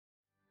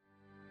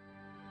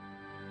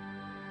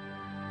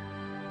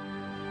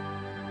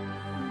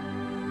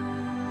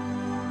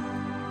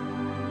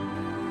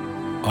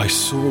I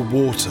saw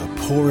water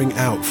pouring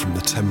out from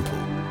the temple.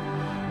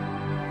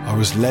 I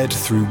was led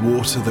through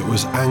water that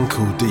was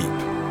ankle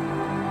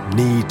deep,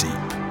 knee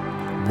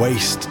deep,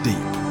 waist deep.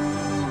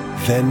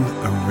 Then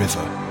a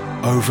river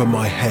over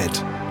my head,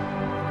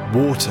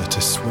 water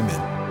to swim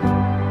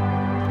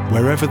in.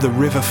 Wherever the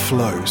river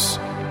flows,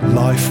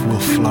 life will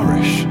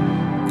flourish.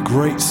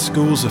 Great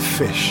schools of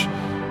fish,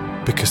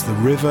 because the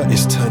river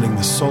is turning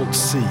the salt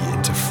sea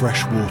into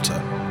fresh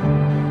water.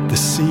 The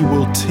sea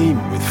will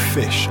teem with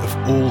fish of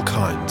all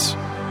kinds.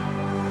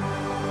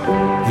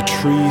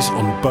 The trees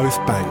on both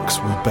banks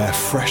will bear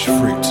fresh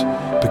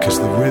fruit, because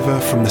the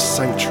river from the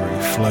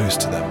sanctuary flows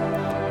to them.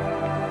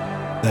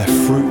 Their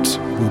fruit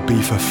will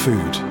be for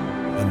food,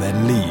 and their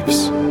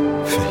leaves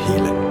for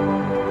healing.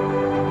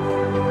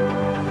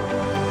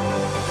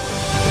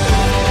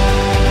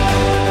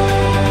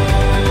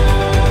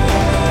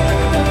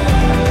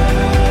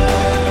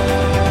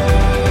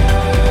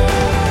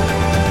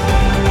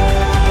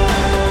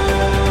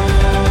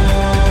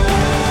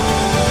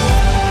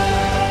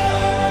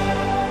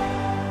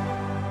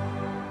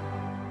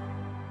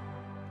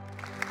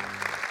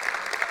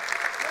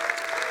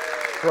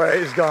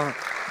 Praise God.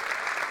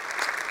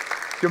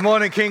 Good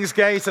morning,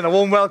 Kingsgate, and a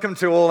warm welcome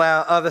to all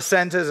our other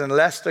centres in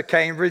Leicester,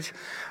 Cambridge,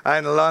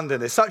 and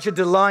London. It's such a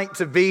delight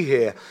to be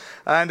here,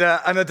 and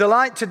a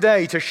delight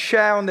today to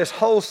share on this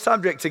whole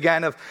subject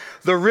again of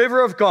the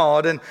river of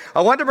God. And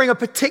I want to bring a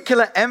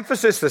particular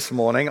emphasis this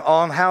morning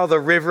on how the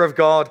river of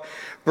God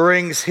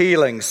brings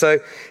healing. So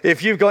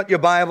if you've got your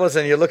Bibles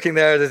and you're looking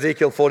there at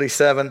Ezekiel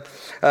 47,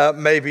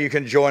 maybe you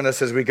can join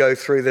us as we go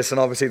through this, and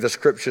obviously the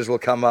scriptures will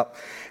come up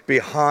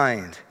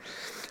behind.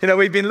 You know,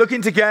 we've been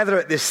looking together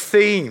at this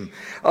theme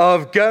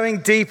of going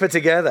deeper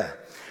together,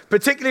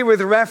 particularly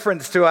with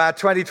reference to our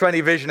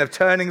 2020 vision of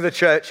turning the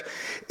church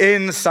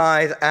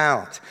inside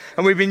out.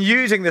 And we've been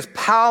using this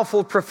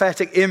powerful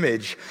prophetic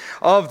image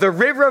of the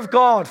river of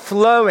God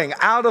flowing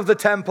out of the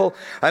temple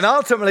and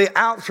ultimately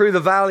out through the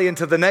valley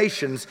into the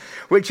nations,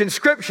 which in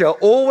Scripture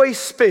always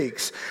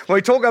speaks, when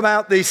we talk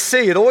about the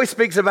sea, it always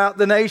speaks about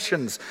the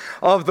nations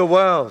of the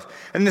world.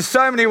 And in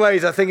so many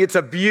ways, I think it's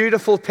a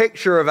beautiful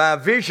picture of our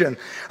vision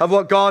of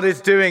what God is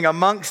doing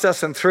amongst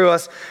us and through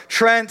us,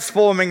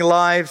 transforming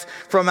lives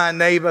from our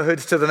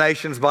neighborhoods to the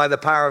nations by the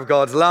power of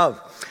God's love.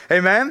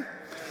 Amen?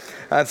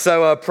 And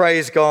so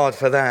praise God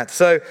for that.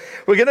 So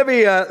we're going to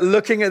be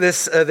looking at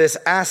this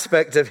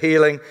aspect of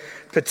healing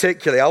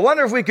particularly. I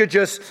wonder if we could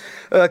just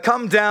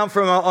come down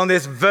from on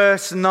this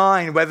verse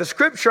 9, where the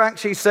scripture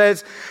actually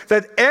says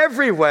that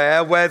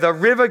everywhere where the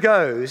river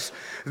goes,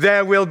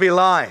 there will be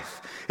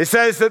life. It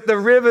says that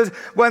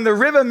when the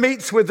river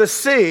meets with the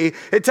sea,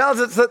 it tells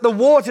us that the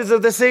waters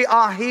of the sea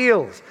are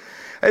healed.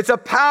 It's a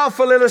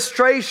powerful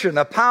illustration,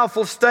 a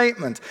powerful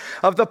statement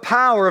of the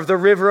power of the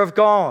river of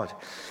God.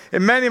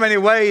 In many, many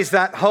ways,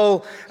 that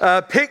whole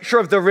picture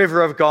of the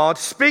river of God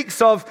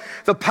speaks of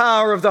the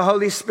power of the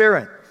Holy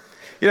Spirit.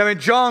 You know,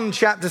 in John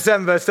chapter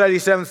 7, verse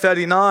 37,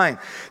 39,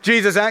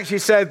 Jesus actually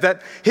said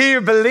that he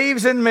who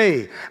believes in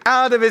me,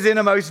 out of his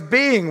innermost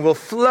being will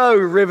flow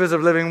rivers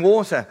of living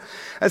water.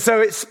 And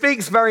so it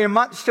speaks very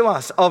much to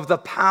us of the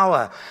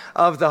power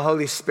of the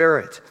Holy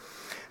Spirit.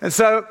 And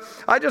so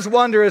I just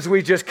wonder, as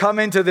we just come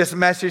into this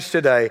message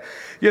today,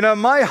 you know,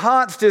 my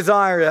heart's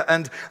desire,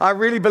 and I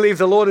really believe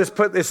the Lord has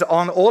put this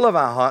on all of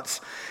our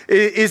hearts,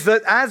 is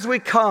that as we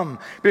come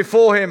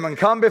before him and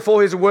come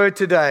before his word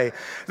today,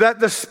 that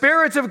the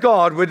Spirit of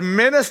God would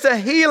minister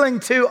healing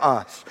to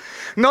us.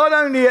 Not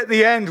only at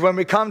the end when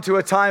we come to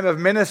a time of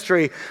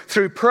ministry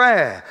through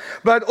prayer,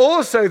 but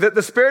also that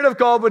the Spirit of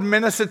God would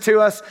minister to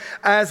us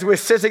as we're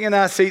sitting in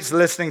our seats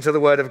listening to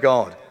the word of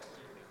God.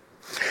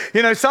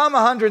 You know, Psalm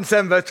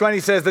 107 verse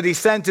 20 says that he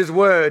sent his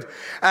word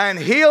and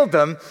healed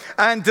them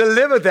and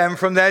delivered them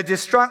from their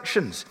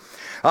destructions.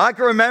 I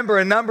can remember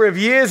a number of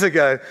years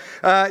ago,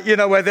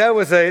 where there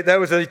was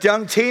a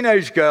young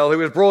teenage girl who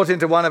was brought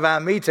into one of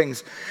our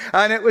meetings,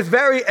 and it was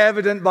very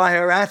evident by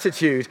her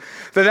attitude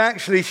that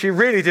actually she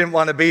really didn't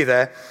want to be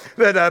there,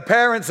 that her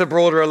parents had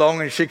brought her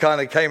along and she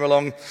kind of came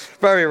along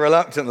very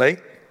reluctantly.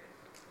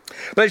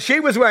 But she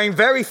was wearing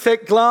very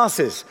thick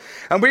glasses,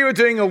 and we were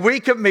doing a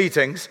week of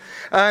meetings,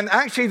 and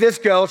actually this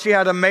girl, she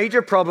had a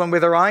major problem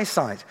with her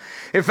eyesight.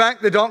 In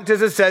fact, the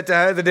doctors had said to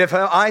her that if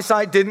her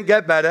eyesight didn't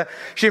get better,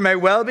 she may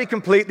well be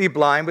completely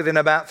blind within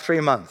about 3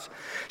 months.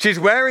 She's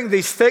wearing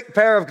these thick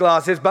pair of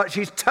glasses, but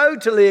she's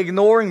totally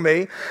ignoring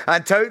me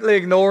and totally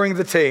ignoring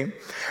the team.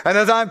 And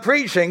as I'm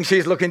preaching,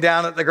 she's looking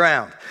down at the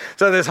ground.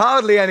 So there's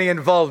hardly any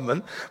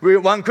involvement.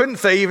 One couldn't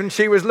say even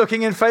she was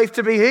looking in faith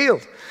to be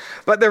healed.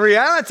 But the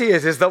reality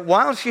is that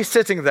while she's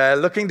sitting there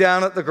looking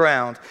down at the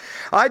ground,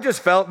 I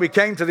just felt we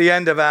came to the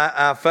end of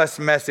our first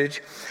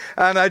message.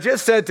 And I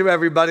just said to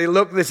everybody,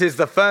 look, this is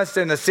the first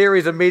in a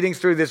series of meetings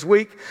through this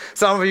week.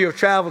 Some of you have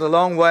traveled a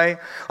long way.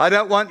 I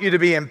don't want you to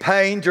be in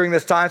pain during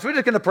this time. So we're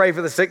just going to pray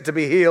for the sick to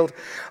be healed.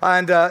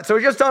 And so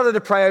we just started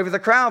to pray over the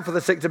crowd for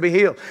the sick to be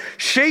healed.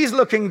 She's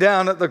looking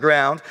down at the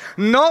ground,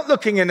 not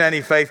looking in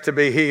any faith to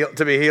be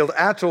healed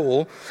at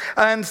all.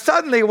 And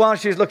suddenly, while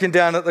she's looking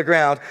down at the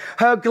ground,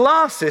 her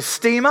glasses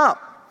steam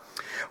up.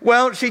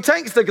 Well, she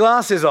takes the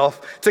glasses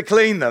off to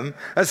clean them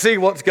and see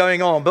what's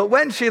going on. But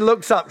when she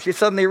looks up, she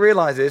suddenly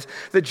realizes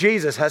that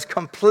Jesus has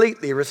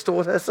completely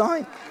restored her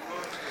sight.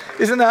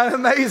 Isn't that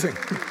amazing?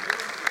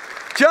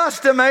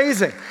 Just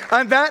amazing.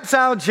 And that's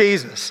our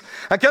Jesus.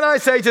 And can I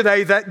say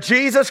today that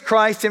Jesus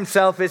Christ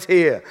himself is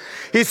here?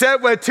 He said,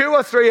 where 2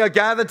 or 3 are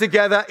gathered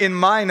together in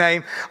my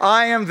name,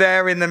 I am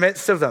there in the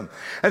midst of them.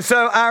 And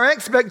so our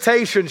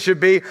expectation should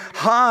be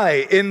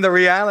high in the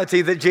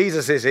reality that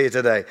Jesus is here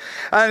today.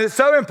 And it's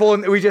so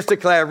important that we just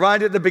declare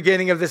right at the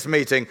beginning of this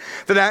meeting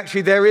that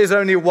actually there is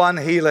only one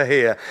healer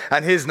here,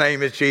 and his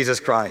name is Jesus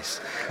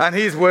Christ. And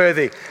he's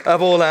worthy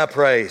of all our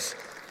praise.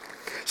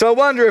 So I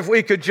wonder if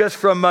we could just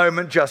for a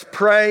moment just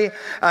pray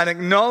and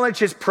acknowledge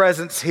his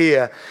presence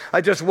here.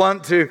 I just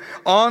want to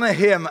honor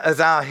him as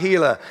our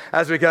healer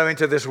as we go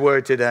into this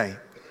word today.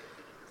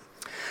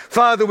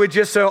 Father, we're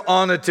just so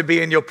honored to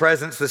be in your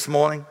presence this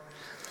morning.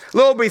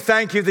 Lord, we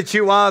thank you that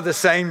you are the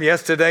same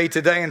yesterday,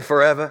 today, and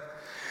forever.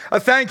 I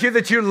thank you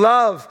that you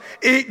love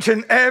each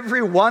and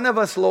every one of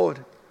us,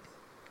 Lord.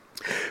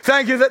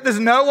 Thank you that there's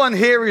no one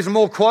here who's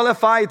more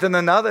qualified than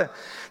another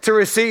to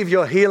receive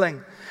your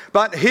healing.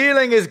 But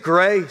healing is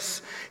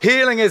grace.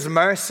 Healing is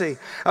mercy.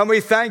 And we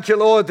thank you,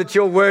 Lord, that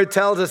your word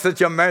tells us that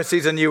your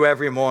mercies are new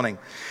every morning.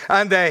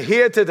 And they're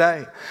here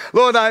today.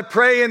 Lord, I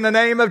pray in the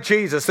name of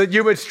Jesus that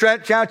you would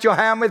stretch out your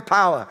hand with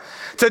power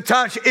to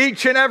touch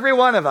each and every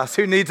one of us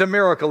who needs a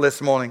miracle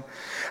this morning.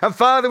 And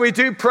Father, we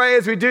do pray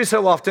as we do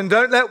so often,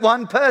 don't let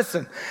one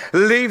person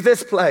leave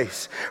this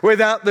place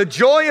without the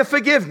joy of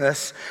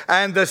forgiveness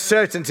and the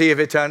certainty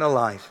of eternal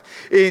life.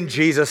 In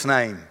Jesus'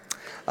 name,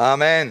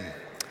 amen.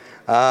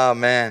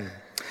 Amen.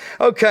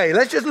 Okay,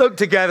 let's just look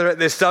together at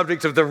this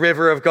subject of the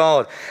river of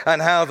God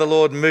and how the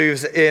Lord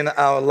moves in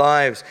our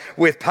lives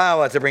with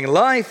power to bring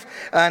life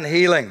and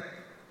healing.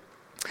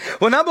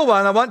 Well, number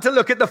one, I want to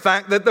look at the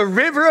fact that the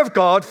river of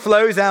God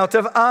flows out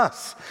of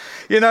us.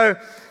 You know,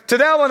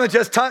 today I want to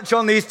just touch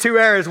on these 2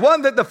 areas.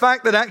 One, that the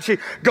fact that actually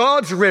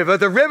God's river,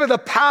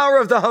 the power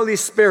of the Holy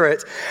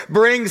Spirit,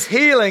 brings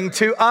healing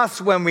to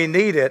us when we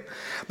need it.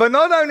 But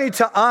not only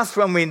to us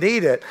when we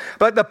need it,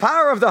 but the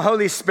power of the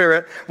Holy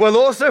Spirit will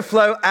also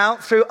flow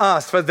out through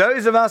us for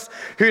those of us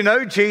who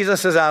know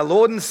Jesus as our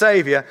Lord and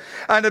Savior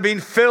and have been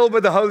filled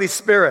with the Holy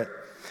Spirit.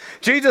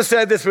 Jesus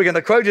said this, we're going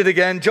to quote it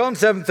again, John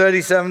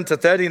 7:37 to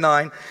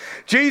 39.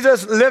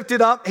 Jesus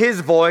lifted up his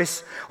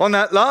voice on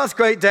that last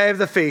great day of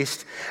the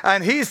feast,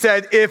 and he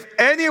said, if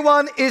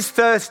anyone is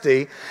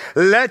thirsty,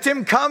 let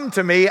him come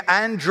to me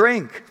and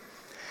drink.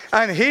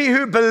 And he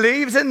who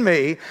believes in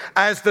me,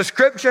 as the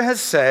scripture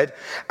has said,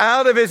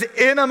 out of his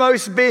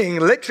innermost being,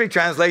 literally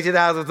translated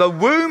out of the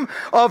womb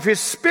of his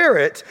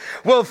spirit,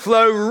 will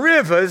flow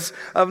rivers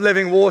of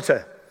living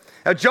water.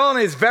 Now, John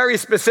is very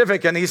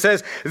specific, and he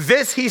says,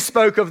 this he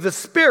spoke of the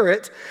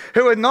Spirit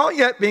who had not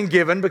yet been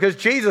given because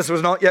Jesus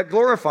was not yet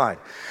glorified.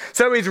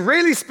 So he's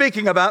really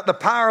speaking about the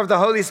power of the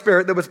Holy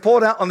Spirit that was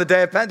poured out on the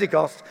day of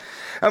Pentecost.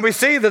 And we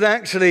see that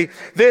actually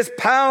this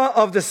power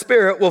of the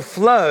Spirit will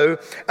flow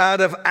out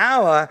of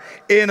our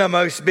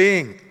innermost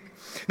being.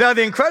 Now,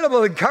 the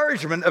incredible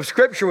encouragement of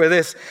Scripture with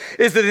this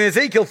is that in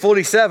Ezekiel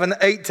 47,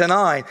 8 to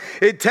 9,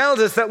 it tells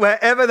us that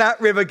wherever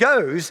that river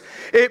goes,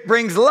 it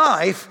brings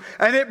life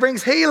and it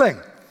brings healing.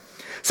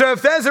 So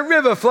if there's a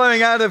river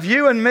flowing out of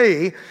you and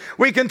me,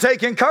 we can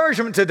take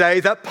encouragement today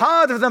that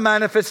part of the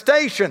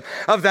manifestation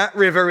of that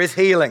river is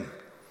healing.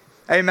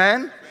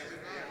 Amen?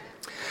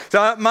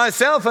 So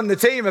myself and the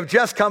team have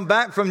just come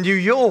back from New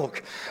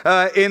York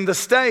in the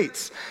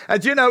States.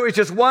 And you know, it's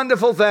just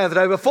wonderful there that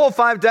over 4 or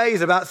 5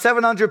 days, about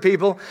 700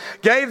 people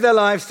gave their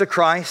lives to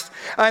Christ.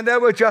 And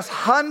there were just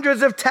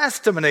hundreds of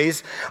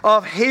testimonies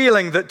of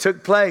healing that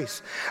took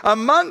place,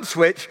 amongst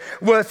which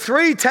were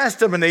 3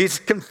 testimonies,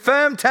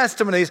 confirmed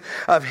testimonies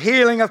of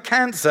healing of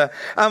cancer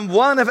and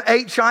 1 of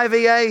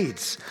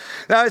HIV/AIDS.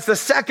 Now, it's the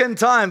second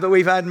time that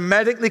we've had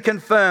medically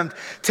confirmed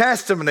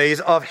testimonies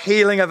of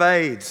healing of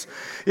AIDS.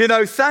 You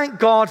know, thank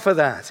God for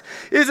that.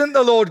 Isn't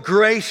the Lord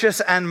gracious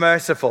and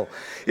merciful?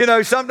 You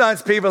know,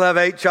 sometimes people have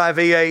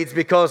HIV/AIDS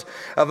because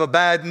of a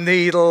bad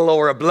needle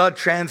or a blood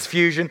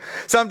transfusion.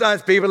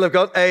 Sometimes people have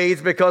got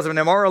AIDS because of an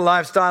immoral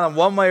lifestyle in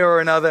one way or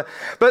another.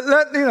 But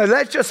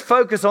let's just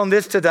focus on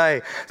this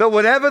today, that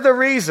whatever the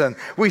reason,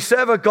 we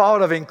serve a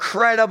God of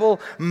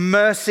incredible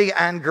mercy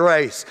and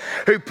grace,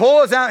 who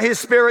pours out his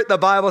Spirit, the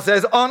Bible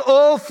says, on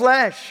all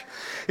flesh.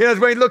 You know,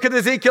 when we look at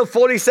Ezekiel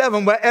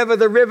 47, wherever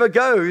the river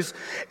goes,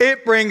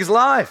 it brings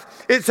life.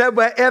 It said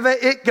wherever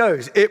it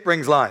goes, it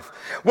brings life.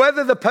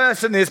 Whether the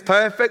person is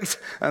perfect,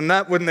 and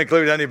that wouldn't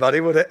include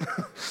anybody, would it?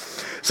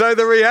 So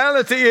the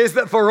reality is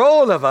that for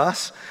all of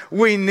us,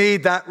 we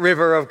need that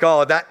river of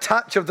God, that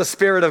touch of the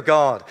Spirit of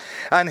God.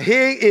 And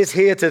he is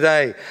here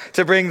today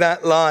to bring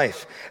that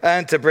life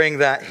and to bring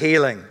that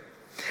healing.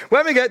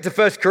 When we get to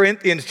 1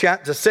 Corinthians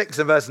chapter 6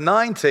 and verse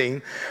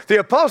 19, the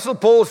Apostle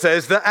Paul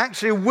says that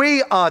actually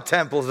we are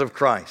temples of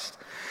Christ.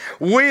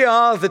 We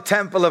are the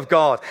temple of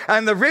God.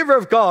 And the river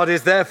of God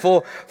is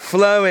therefore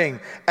flowing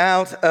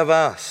out of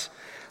us.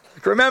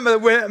 Remember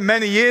that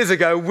many years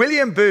ago,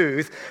 William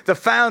Booth, the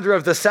founder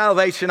of the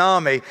Salvation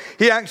Army,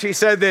 he actually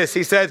said this.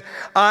 He said,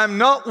 "I'm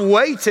not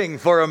waiting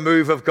for a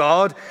move of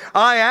God.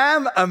 I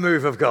am a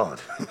move of God."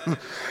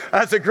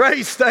 That's a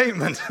great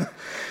statement.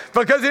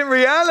 Because in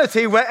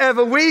reality,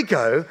 wherever we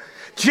go,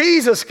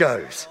 Jesus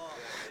goes.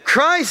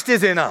 Christ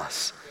is in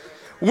us.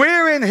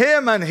 We're in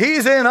him and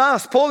he's in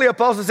us. Paul the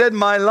Apostle said,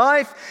 "My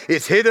life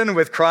is hidden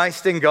with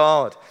Christ in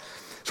God."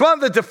 It's one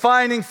of the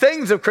defining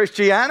things of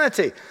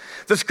Christianity.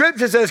 The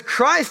scripture says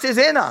Christ is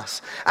in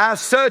us, our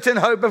certain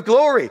hope of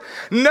glory.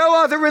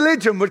 No other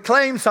religion would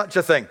claim such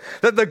a thing,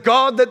 that the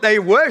God that they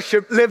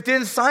worship lived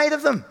inside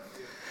of them.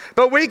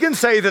 But we can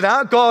say that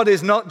our God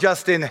is not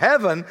just in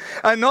heaven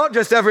and not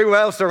just everywhere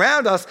else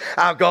around us.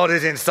 Our God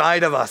is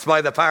inside of us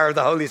by the power of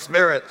the Holy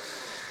Spirit.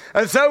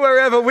 And so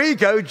wherever we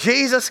go,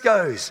 Jesus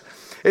goes.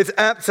 It's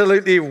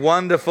absolutely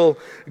wonderful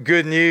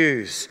good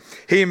news.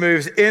 He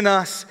moves in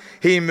us.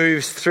 He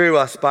moves through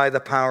us by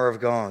the power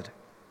of God.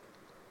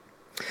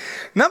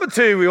 Number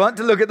two, we want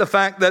to look at the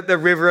fact that the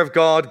river of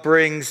God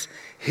brings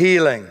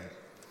healing.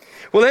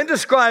 Well, in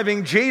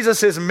describing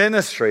Jesus'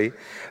 ministry,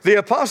 the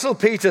Apostle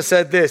Peter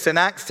said this in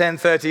Acts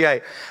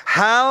 10:38,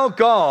 "How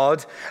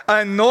God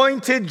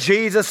anointed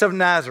Jesus of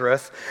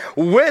Nazareth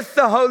with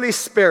the Holy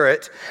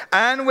Spirit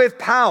and with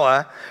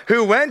power,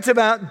 who went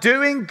about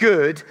doing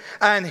good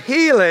and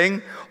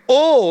healing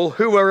all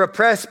who were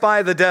oppressed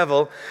by the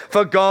devil,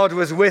 for God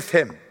was with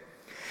him."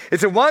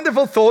 It's a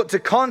wonderful thought to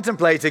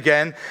contemplate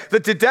again,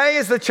 that today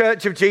is the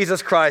church of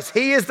Jesus Christ.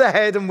 He is the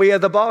head and we are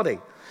the body.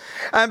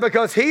 And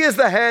because he is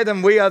the head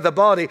and we are the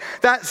body,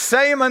 that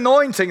same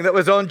anointing that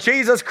was on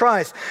Jesus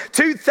Christ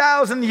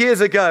 2,000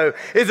 years ago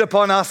is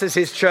upon us as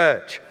his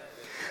church.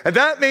 And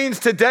that means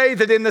today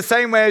that in the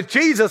same way as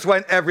Jesus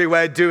went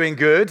everywhere doing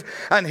good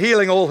and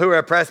healing all who are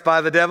oppressed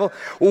by the devil,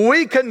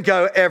 we can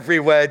go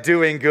everywhere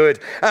doing good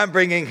and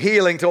bringing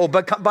healing to all,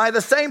 but by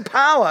the same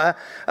power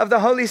of the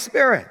Holy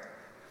Spirit.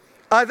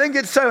 I think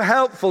it's so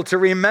helpful to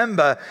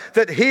remember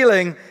that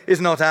healing is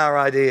not our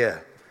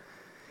idea.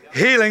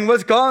 Healing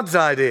was God's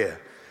idea.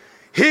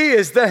 He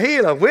is the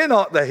healer. We're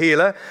not the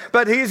healer,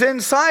 but he's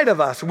inside of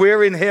us.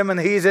 We're in him and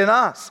he's in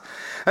us.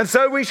 And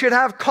so we should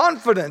have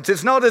confidence.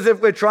 It's not as if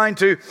we're trying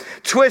to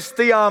twist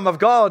the arm of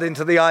God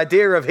into the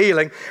idea of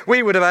healing.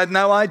 We would have had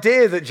no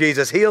idea that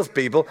Jesus heals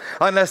people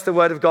unless the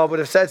word of God would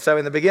have said so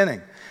in the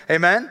beginning.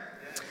 Amen?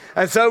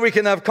 And so we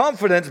can have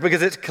confidence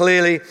because it's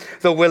clearly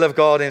the will of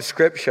God in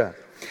Scripture.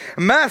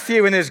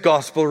 Matthew in his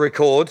gospel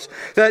records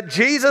that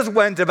Jesus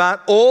went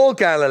about all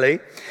Galilee,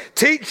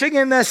 teaching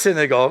in their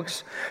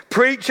synagogues,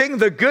 preaching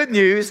the good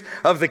news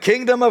of the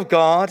kingdom of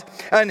God,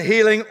 and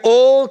healing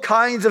all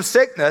kinds of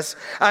sickness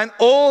and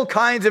all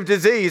kinds of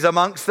disease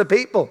amongst the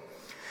people.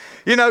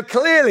 You know,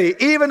 clearly,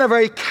 even a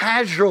very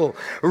casual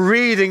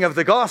reading of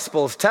the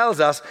Gospels tells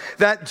us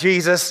that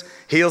Jesus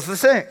heals the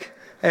sick.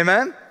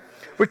 Amen?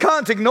 We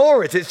can't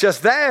ignore it. It's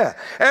just there.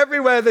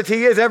 Everywhere that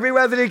he is,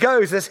 everywhere that he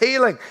goes, there's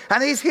healing.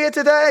 And he's here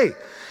today.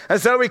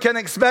 And so we can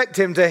expect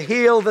him to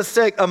heal the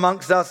sick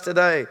amongst us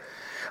today.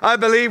 I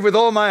believe with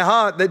all my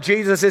heart that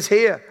Jesus is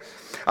here.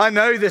 I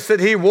know this, that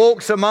he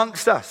walks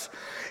amongst us.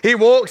 He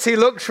walks, he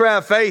looks for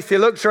our faith, he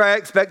looks for our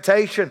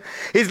expectation.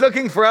 He's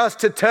looking for us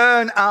to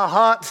turn our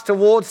hearts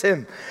towards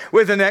him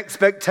with an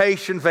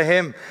expectation for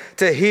him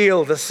to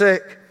heal the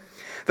sick.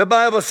 The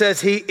Bible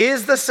says he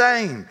is the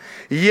same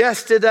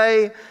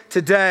yesterday,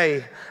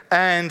 today,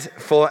 and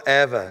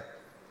forever.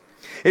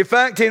 In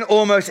fact, in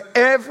almost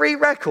every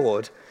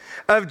record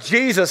of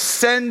Jesus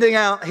sending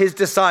out his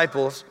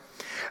disciples,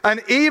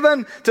 and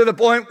even to the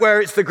point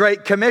where it's the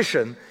Great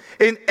Commission,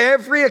 in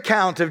every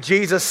account of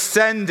Jesus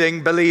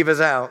sending believers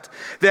out,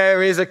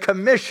 there is a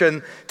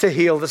commission to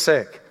heal the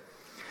sick.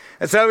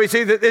 And so we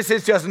see that this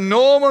is just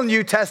normal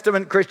New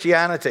Testament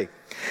Christianity.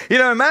 You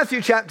know, in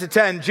Matthew chapter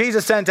 10,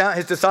 Jesus sent out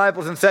his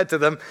disciples and said to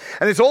them,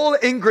 and it's all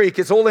in Greek,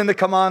 it's all in the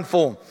command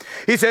form.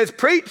 He says,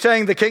 preach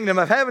saying the kingdom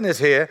of heaven is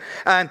here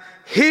and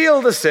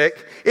heal the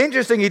sick.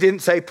 Interesting, he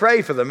didn't say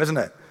pray for them, isn't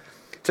it?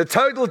 It's a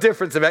total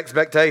difference of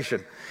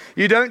expectation.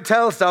 You don't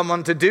tell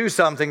someone to do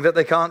something that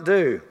they can't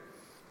do.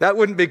 That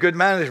wouldn't be good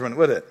management,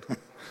 would it?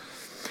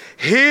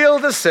 Heal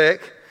the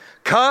sick,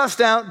 cast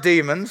out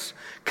demons,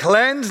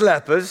 cleanse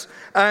lepers,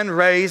 and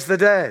raise the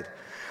dead.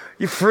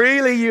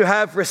 Freely you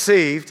have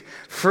received,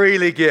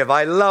 freely give.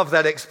 I love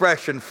that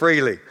expression,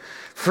 freely.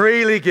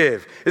 Freely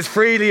give. It's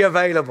freely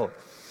available.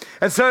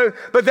 And so,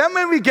 but then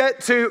when we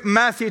get to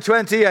Matthew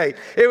 28,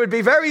 it would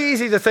be very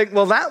easy to think,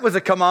 well, that was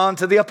a command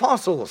to the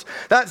apostles.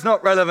 That's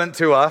not relevant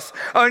to us.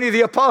 Only the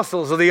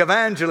apostles or the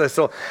evangelists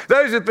or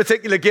those with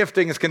particular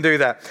giftings can do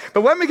that.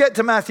 But when we get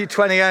to Matthew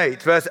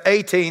 28, verse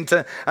 18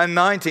 and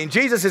 19,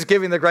 Jesus is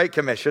giving the Great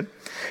Commission.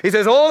 He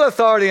says, all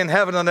authority in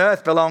heaven and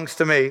earth belongs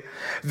to me.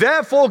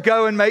 Therefore,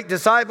 go and make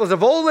disciples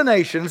of all the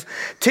nations,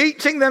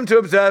 teaching them to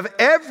observe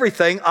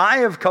everything I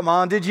have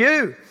commanded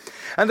you.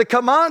 And the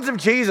commands of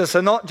Jesus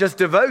are not just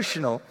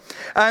devotional,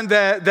 and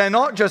they're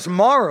not just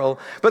moral,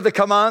 but the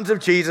commands of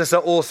Jesus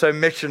are also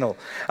missional.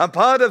 And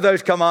part of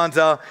those commands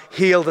are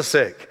heal the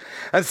sick.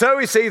 And so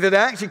we see that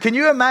actually, can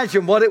you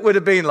imagine what it would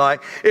have been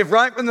like if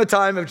right from the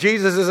time of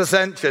Jesus'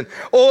 ascension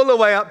all the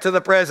way up to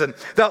the present,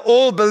 that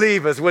all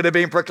believers would have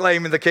been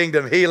proclaiming the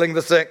kingdom, healing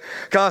the sick,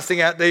 casting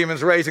out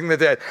demons, raising the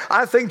dead?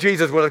 I think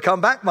Jesus would have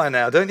come back by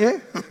now, don't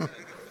you?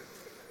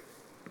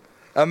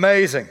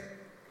 Amazing.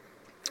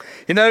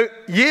 You know,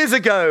 years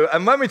ago,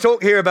 and when we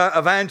talk here about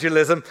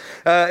evangelism,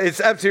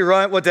 it's absolutely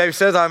right what Dave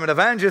says. I'm an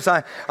evangelist.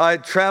 I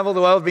travel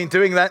the world, been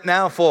doing that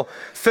now for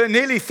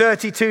nearly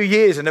 32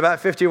 years in about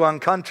 51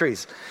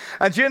 countries.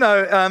 And you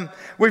know,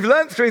 we've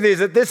learned through these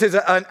that this is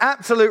an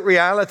absolute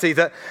reality,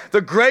 that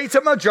the greater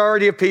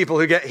majority of people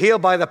who get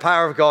healed by the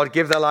power of God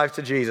give their life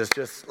to Jesus,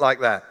 just like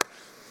that.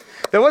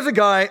 There was a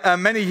guy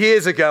many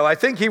years ago, I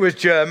think he was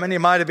German, he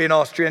might have been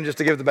Austrian, just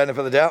to give the benefit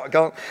of the doubt, I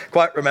can't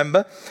quite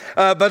remember,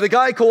 but a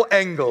guy called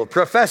Engel,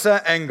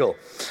 Professor Engel,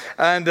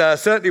 and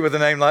certainly with a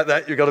name like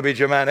that, you've got to be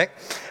Germanic.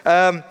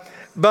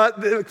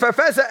 But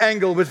Professor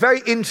Engel was very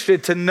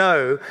interested to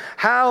know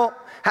how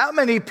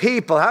many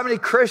people, how many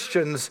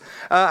Christians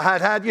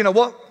had, you know,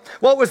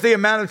 what was the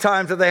amount of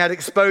times that they had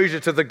exposure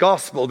to the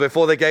gospel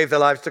before they gave their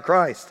lives to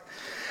Christ.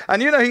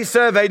 And you know, he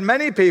surveyed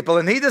many people,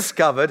 and he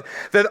discovered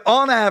that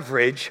on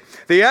average,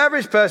 the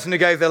average person who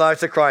gave their life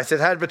to Christ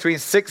had between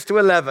 6 to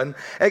 11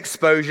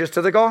 exposures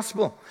to the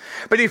gospel.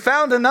 But he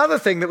found another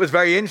thing that was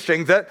very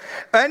interesting, that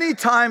any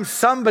time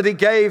somebody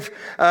gave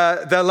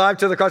their life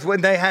to the Christ,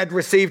 when they had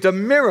received a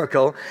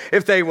miracle,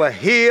 if they were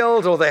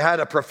healed or they had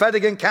a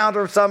prophetic encounter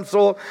of some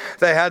sort,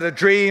 they had a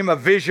dream, a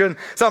vision,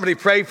 somebody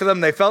prayed for them,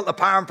 they felt the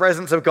power and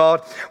presence of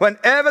God,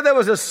 whenever there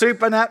was a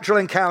supernatural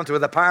encounter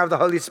with the power of the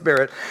Holy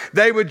Spirit,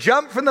 they would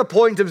jump from the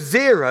point of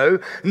zero,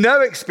 no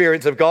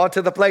experience of God,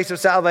 to the place of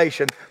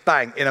salvation,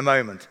 bang, in a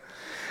moment.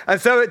 And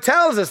so it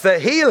tells us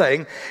that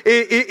healing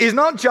is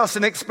not just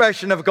an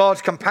expression of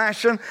God's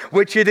compassion,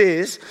 which it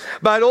is,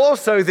 but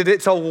also that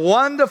it's a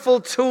wonderful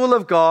tool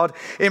of God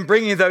in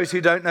bringing those who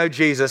don't know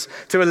Jesus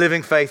to a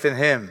living faith in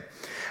him.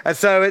 And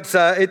so it's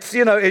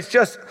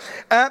just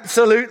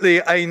absolutely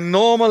a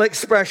normal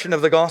expression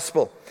of the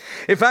gospel.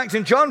 In fact,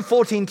 in John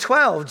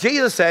 14:12,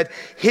 Jesus said,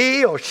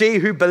 "He or she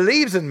who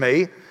believes in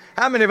me."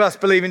 How many of us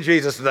believe in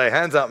Jesus today?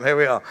 Hands up, here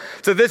we are.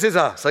 So this is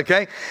us,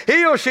 okay?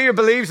 "He or she who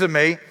believes in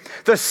me,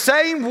 the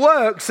same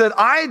works that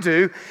I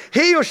do,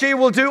 he or she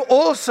will do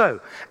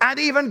also. And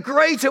even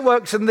greater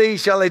works than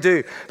these shall they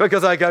do,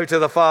 because I go to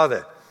the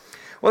Father."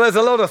 Well, there's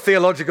a lot of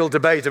theological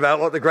debate about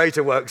what the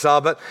greater works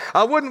are, but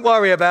I wouldn't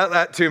worry about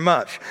that too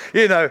much.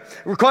 You know,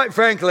 quite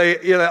frankly,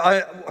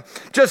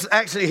 just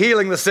actually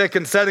healing the sick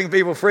and setting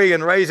people free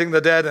and raising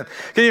the dead. And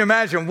can you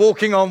imagine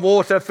walking on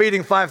water,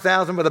 feeding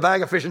 5,000 with a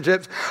bag of fish and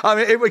chips? I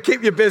mean, it would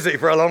keep you busy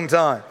for a long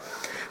time.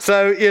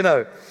 So, you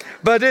know,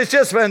 but it's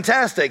just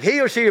fantastic.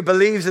 He or she who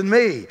believes in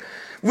me,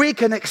 we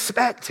can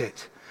expect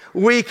it.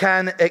 We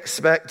can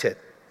expect it.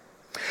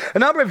 A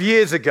number of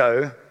years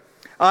ago,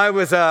 I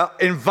was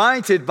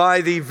invited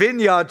by the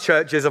Vineyard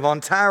Churches of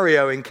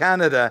Ontario in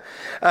Canada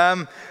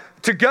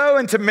to go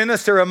and to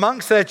minister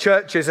amongst their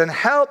churches and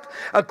help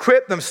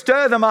equip them,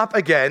 stir them up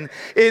again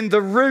in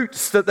the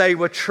roots that they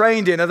were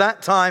trained in. At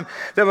that time,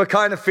 they were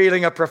kind of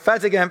feeling a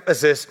prophetic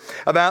emphasis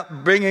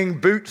about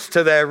bringing boots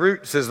to their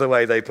roots, is the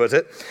way they put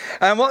it.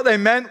 And what they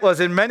meant was,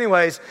 in many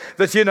ways,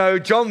 that, you know,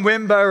 John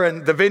Wimber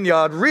and the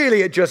Vineyard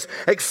really had just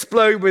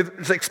exploded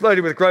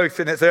with growth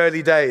in its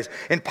early days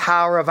in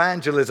power,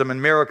 evangelism,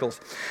 and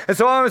miracles. And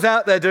so I was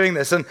out there doing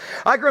this. And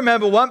I can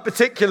remember one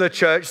particular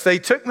church, they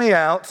took me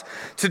out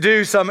to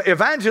do some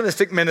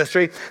evangelistic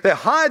ministry. They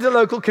hired a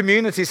local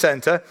community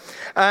center,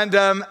 and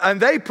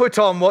they put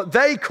on what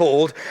they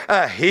called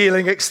a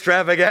healing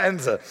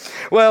extravaganza.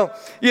 Well,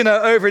 you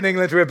know, over in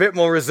England, we're a bit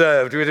more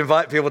reserved. We'd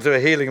invite people to a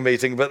healing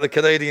meeting, but the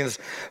Canadians,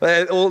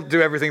 they all do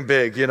everything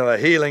big, you know, a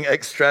healing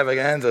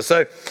extravaganza.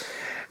 So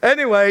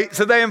anyway,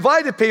 so they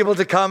invited people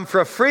to come for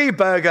a free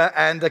burger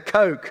and a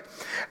Coke.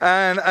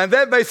 And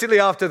then basically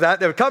after that,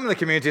 they would come to the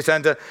community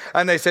center,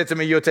 and they said to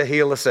me, "You're to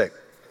heal the sick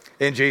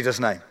in Jesus'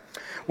 name."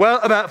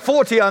 Well, about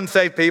 40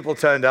 unsaved people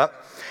turned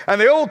up,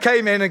 and they all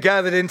came in and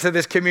gathered into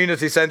this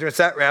community center and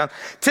sat around.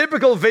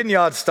 Typical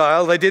Vineyard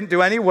style. They didn't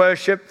do any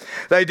worship.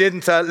 They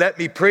didn't let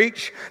me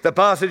preach. The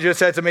pastor just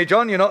said to me,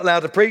 "John, you're not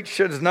allowed to preach.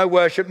 There's no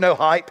worship, no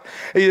hype."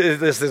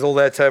 This is all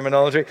their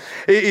terminology.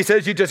 He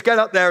says, "You just get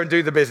up there and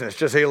do the business.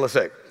 Just heal the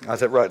sick." I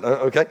said, "Right,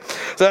 okay."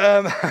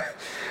 So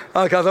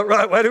I thought,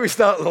 right, where do we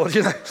start, Lord?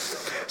 You know.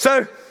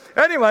 So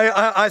anyway,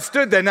 I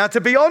stood there. Now,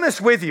 to be honest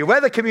with you, where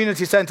the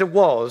community center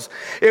was,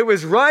 it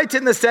was right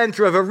in the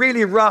center of a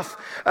really rough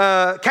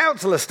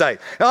council estate.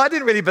 Now, I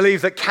didn't really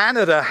believe that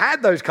Canada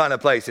had those kind of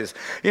places.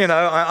 You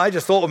know, I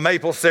just thought of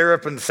maple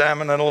syrup and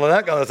salmon and all of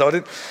that kind of stuff. I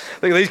didn't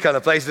think these kind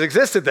of places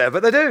existed there,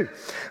 but they do.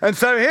 And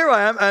so here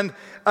I am,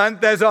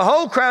 and there's a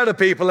whole crowd of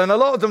people, and a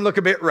lot of them look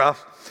a bit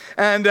rough.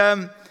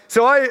 And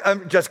so I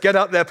just get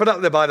up there, put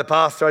up there by the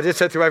pastor. I just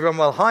said to everyone,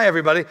 "Well, hi,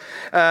 everybody.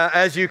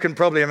 As you can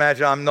probably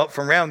imagine, I'm not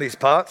from around these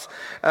parts.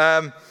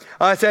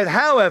 I said,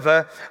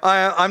 however,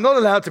 I'm not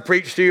allowed to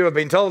preach to you. I've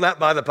been told that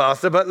by the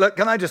pastor. But look,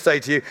 can I just say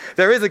to you,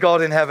 there is a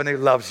God in heaven who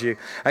loves you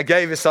and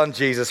gave his son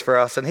Jesus for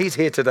us. And he's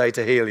here today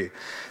to heal you.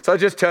 So I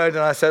just turned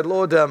and I said,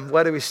 Lord,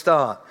 where do we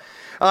start?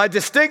 I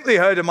distinctly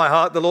heard in my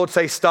heart the Lord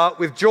say, start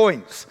with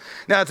joints.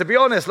 Now, to be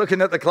honest,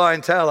 looking at the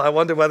clientele, I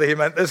wonder whether he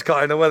meant this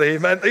kind or whether he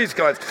meant these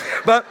kinds.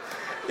 But,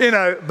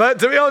 but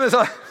to be honest,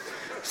 I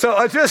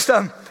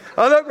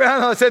looked around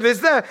and I said,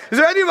 is there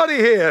anybody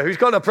here who's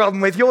got a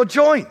problem with your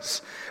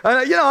joints?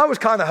 And, I was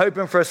kind of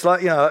hoping for a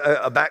slight,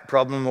 a back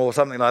problem or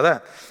something like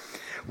that.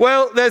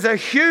 Well, there's a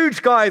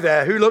huge guy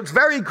there who looks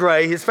very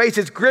grey. His face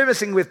is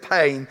grimacing with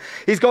pain.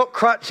 He's got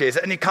crutches,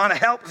 and he kind of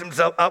helps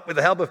himself up with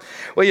the help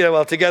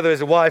of, together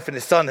his wife and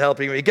his son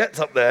helping him. He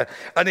gets up there,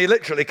 and he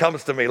literally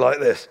comes to me like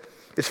this.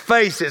 His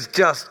face is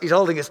he's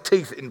holding his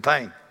teeth in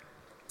pain.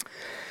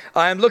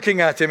 I am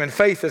looking at him, and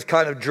faith is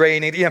kind of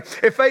draining.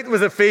 If faith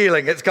was a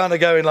feeling, it's kind of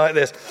going like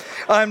this.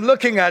 I'm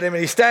looking at him, and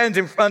he stands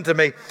in front of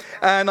me,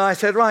 and I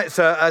said, right,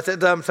 sir. I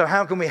said, so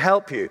how can we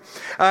help you?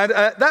 And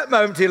at that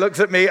moment, he looks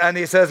at me, and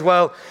he says,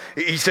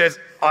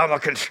 I'm a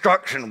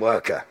construction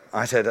worker.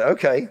 I said,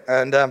 okay.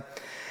 And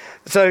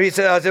so I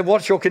said,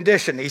 what's your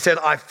condition? He said,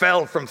 I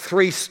fell from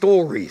 3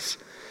 stories.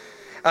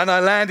 And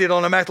I landed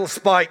on a metal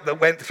spike that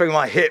went through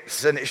my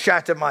hips, and it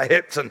shattered my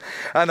hips, and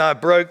I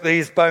broke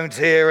these bones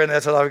here, and I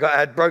said I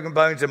had broken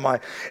bones in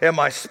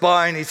my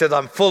spine. He said,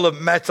 I'm full of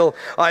metal.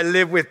 I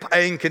live with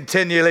pain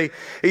continually.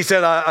 He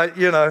said,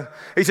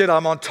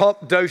 I'm on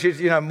top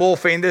dosage,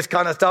 morphine, this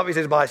kind of stuff. He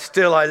says, but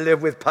still I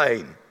live with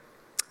pain.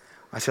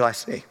 I said, I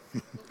see.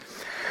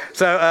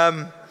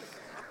 So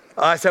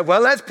I said, well,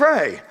 let's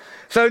pray.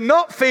 So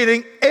not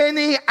feeling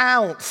any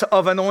ounce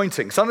of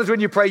anointing. Sometimes when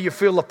you pray, you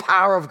feel the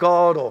power of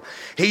God or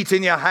heat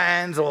in your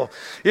hands or,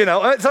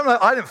 sometimes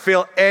I didn't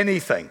feel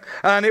anything.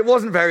 And it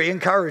wasn't very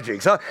encouraging.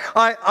 So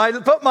I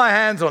put my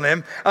hands on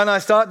him and I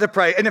started to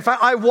pray. And in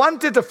fact, I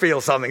wanted to feel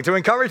something to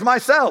encourage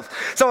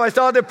myself. So I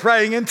started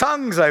praying in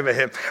tongues over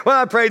him. When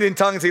I prayed in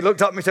tongues, he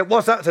looked up and he said,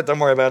 what's that? I said, don't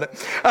worry about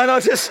it. And I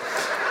just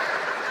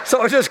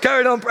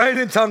carried on praying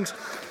in tongues.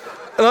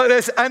 Like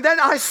this, and then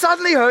I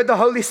suddenly heard the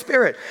Holy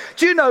Spirit.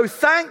 Do you know,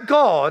 thank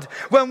God,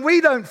 when we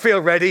don't feel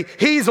ready,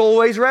 he's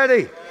always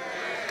ready.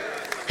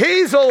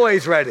 He's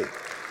always ready.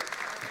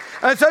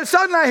 And so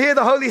suddenly I hear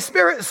the Holy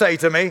Spirit say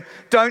to me,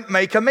 don't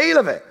make a meal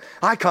of it.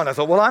 I kind of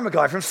thought, well, I'm a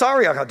guy from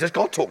Surrey. I just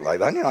got to talk like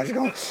that. I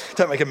just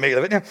don't make a meal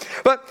of it.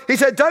 But he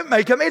said, don't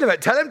make a meal of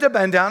it. Tell him to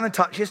bend down and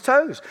touch his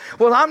toes.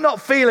 Well, I'm not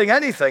feeling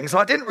anything, so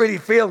I didn't really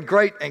feel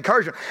great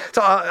encouragement.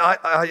 So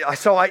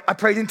I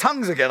prayed in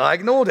tongues again. I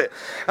ignored it.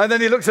 And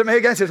then he looks at me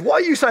again and says,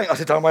 what are you saying? I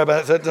said, don't worry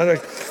about it.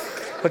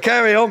 But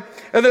carry on.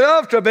 And then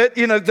after a bit,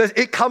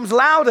 it comes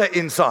louder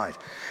inside.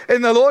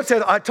 And the Lord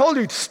said, I told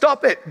you to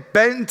stop it.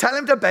 Tell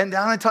him to bend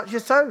down and touch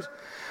his toes.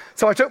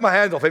 So I took my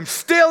hands off him,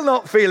 still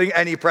not feeling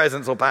any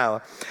presence or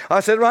power. I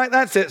said, right,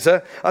 that's it,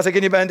 sir. I said,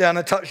 can you bend down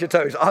and touch your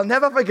toes? I'll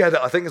never forget it,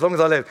 I think, as long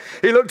as I live.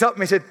 He looked up at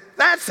me and said,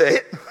 that's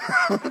it?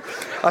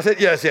 I said,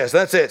 yes,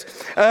 that's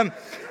it. And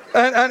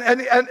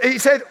he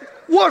said,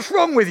 what's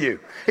wrong with you?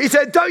 He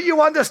said, don't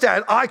you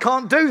understand? I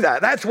can't do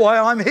that. That's why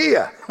I'm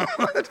here.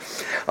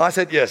 I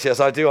said, yes,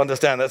 I do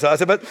understand that. So I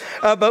said,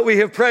 but we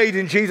have prayed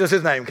in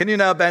Jesus' name. Can you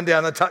now bend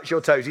down and touch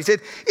your toes? He said,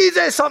 is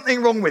there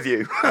something wrong with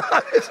you?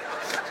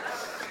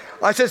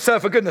 I said, sir,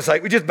 for goodness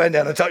sake, would you just bend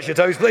down and touch your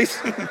toes, please?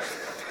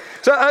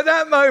 So at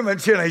that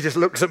moment, he just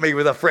looks at me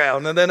with a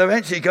frown, and then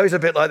eventually he goes a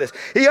bit like this.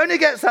 He only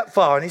gets that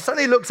far, and he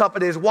suddenly looks up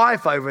at his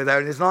wife over there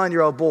and his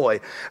 9-year-old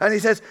boy, and he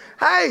says,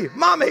 hey,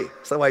 mummy.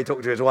 That's the way he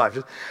talked to his wife. He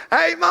says,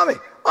 hey, mummy,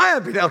 I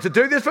haven't been able to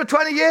do this for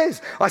 20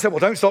 years. I said, well,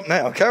 don't stop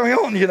now. Carry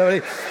on,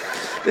 And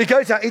he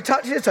goes out, he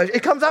touches his toes. He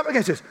comes up again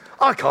and says,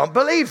 I can't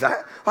believe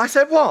that. I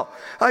said, what?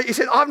 He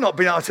said, I've not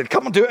been able to. I said,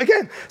 come on, do it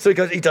again. So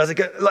he does it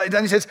again.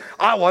 Then he says,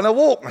 I want to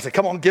walk. I said,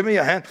 come on, give me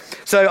your hand.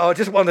 So I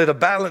just wanted to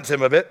balance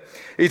him a bit.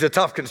 He's a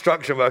tough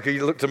construction worker.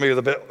 He looked at me with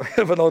a bit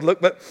of an odd look,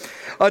 but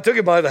I took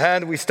him by the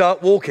hand and we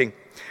start walking.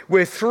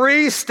 We're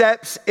 3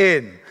 steps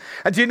in.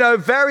 And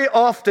very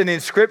often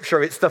in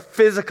Scripture, it's the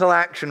physical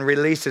action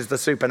releases the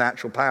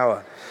supernatural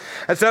power.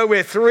 And so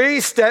we're 3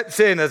 steps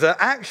in as an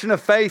action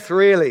of faith,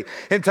 really,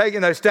 in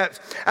taking those steps.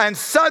 And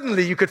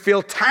suddenly you could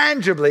feel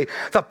tangibly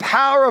the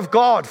power of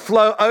God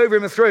flow over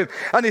him and through him.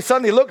 And he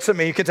suddenly looks at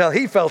me. You can tell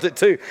he felt it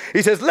too.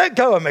 He says, let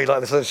go of me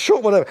like this. I said,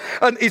 sure, whatever.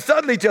 And he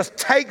suddenly just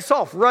takes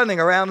off running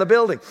around the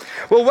building.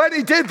 Well, when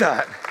he did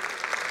that,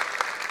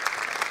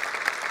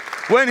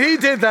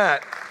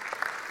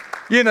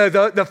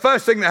 the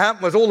first thing that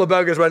happened was all the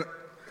burgers went.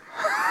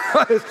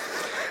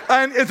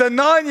 And the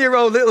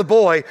 9-year-old little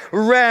boy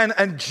ran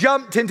and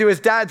jumped into his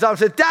dad's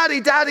arms and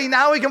said, Daddy,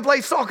 now we can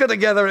play soccer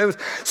together. And it was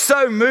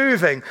so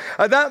moving.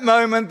 At that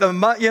moment,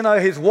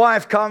 his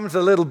wife comes,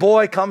 the little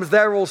boy comes,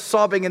 they're all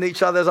sobbing in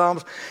each other's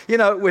arms.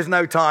 It was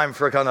no time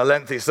for a kind of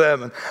lengthy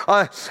sermon.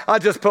 I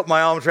just put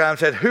my arms around and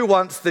said, who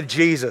wants the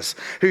Jesus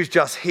who's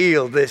just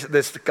healed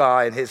this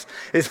guy and his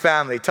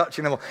family,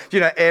 touching them all?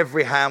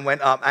 Every hand went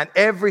up and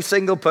every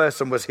single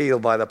person was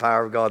healed by the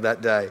power of God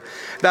that day.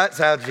 That's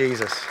how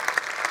Jesus.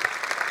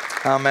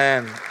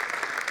 Amen.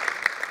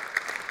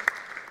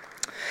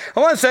 I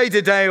want to say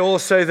today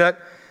also that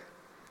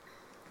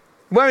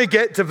when we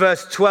get to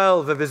verse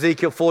 12 of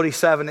Ezekiel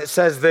 47, it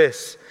says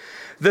this: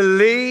 the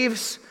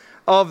leaves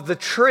of the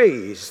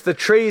trees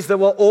that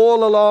were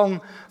all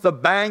along the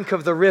bank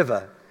of the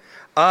river,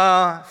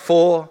 are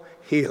for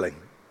healing.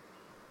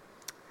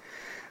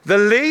 The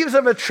leaves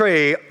of a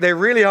tree, they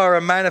really are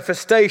a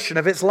manifestation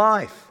of its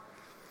life.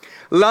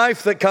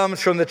 Life that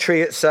comes from the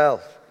tree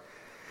itself.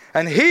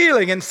 And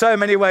healing in so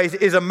many ways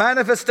is a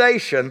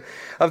manifestation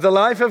of the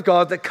life of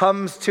God that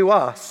comes to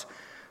us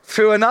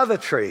through another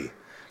tree,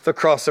 the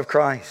cross of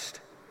Christ.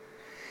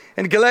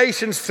 In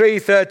Galatians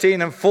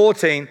 3:13 and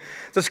 14,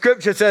 the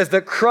scripture says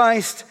that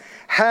Christ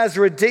has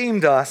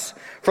redeemed us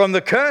from the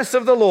curse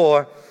of the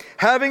law,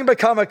 having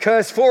become a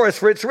curse for us.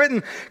 For it's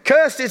written,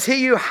 cursed is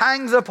he who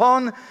hangs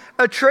upon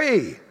a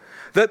tree,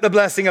 that the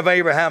blessing of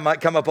Abraham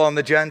might come upon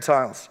the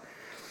Gentiles.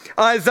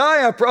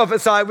 Isaiah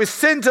prophesied with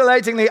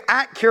scintillatingly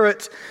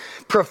accurate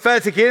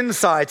prophetic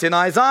insight in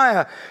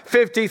Isaiah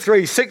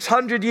 53,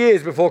 600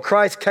 years before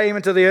Christ came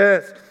into the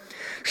earth.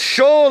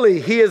 Surely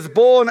he has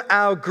borne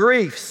our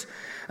griefs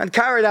and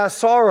carried our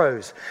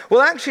sorrows.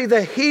 Well, actually,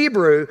 the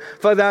Hebrew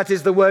for that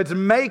is the words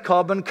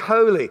makob and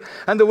koli.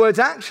 And the words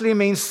actually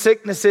mean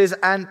sicknesses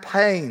and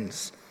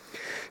pains.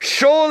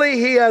 Surely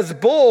he has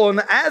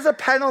borne as a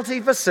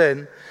penalty for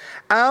sin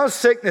our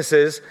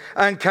sicknesses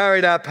and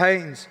carried our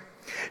pains.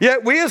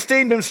 Yet we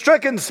esteemed him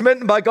stricken,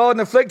 smitten by God,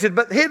 and afflicted.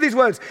 But hear these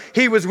words: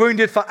 he was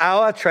wounded for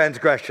our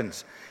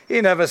transgressions.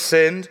 He never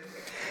sinned.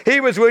 He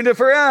was wounded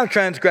for our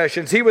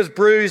transgressions. He was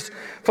bruised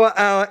for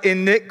our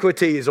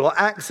iniquities or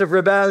acts of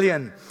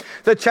rebellion.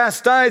 The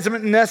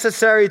chastisement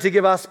necessary to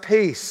give us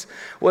peace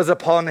was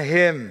upon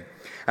him,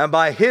 and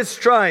by his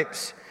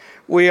stripes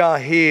we are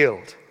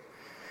healed.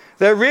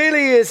 There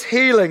really is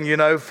healing,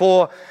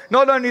 for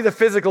not only the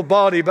physical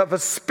body, but for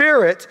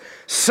spirit,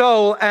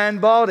 soul,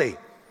 and body.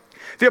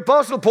 The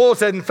Apostle Paul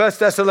said in 1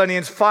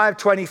 Thessalonians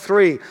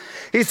 5:23,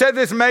 he said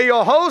this: may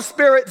your whole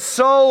spirit,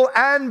 soul,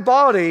 and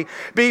body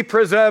be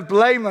preserved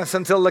blameless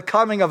until the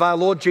coming of our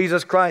Lord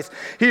Jesus Christ.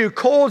 He who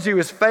calls you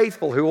is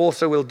faithful, who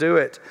also will do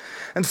it.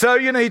 And so,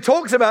 he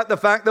talks about the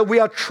fact that we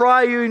are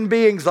triune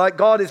beings, like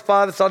God is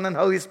Father, Son, and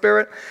Holy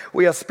Spirit.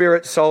 We are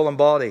spirit, soul, and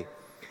body.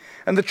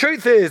 And the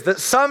truth is that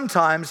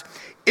sometimes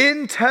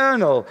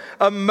internal,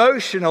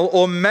 emotional,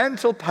 or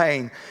mental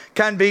pain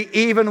can be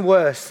even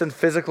worse than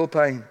physical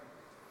pain.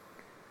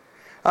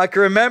 I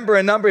can remember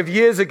a number of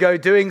years ago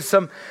doing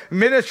some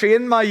ministry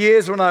in my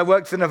years when I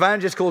worked with an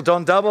evangelist called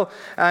Don Double,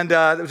 and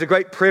it was a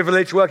great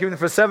privilege working with him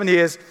for 7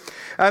 years.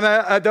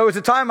 And there was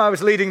a time I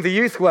was leading the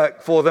youth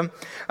work for them,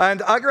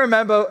 and I can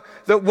remember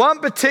that one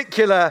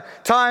particular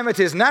time at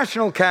his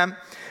national camp,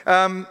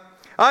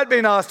 I'd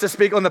been asked to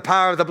speak on the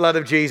power of the blood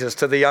of Jesus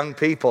to the young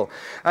people.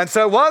 And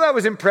so while I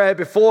was in prayer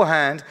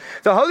beforehand,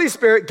 the Holy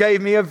Spirit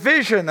gave me a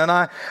vision, and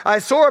I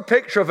saw a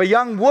picture of a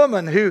young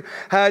woman who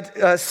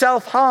had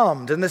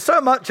self-harmed. And there's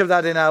so much of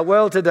that in our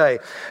world today.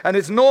 And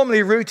it's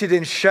normally rooted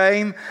in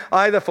shame,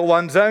 either for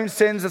one's own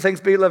sins, the things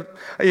people have,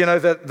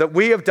 that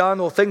we have done,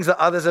 or things that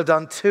others have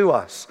done to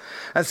us.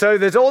 And so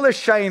there's all this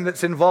shame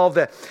that's involved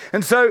there.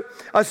 And so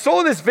I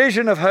saw this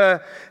vision of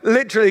her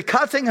literally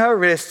cutting her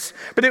wrists,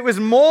 but it was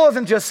more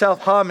than just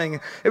self-harming.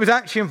 It was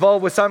actually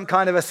involved with some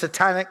kind of a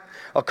satanic,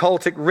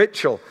 occultic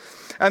ritual.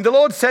 And the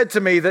Lord said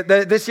to me that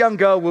this young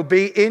girl will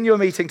be in your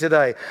meeting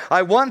today.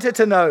 I want her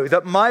to know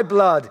that my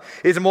blood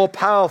is more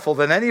powerful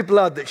than any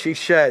blood that she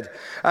shed,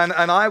 and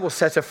I will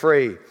set her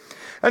free.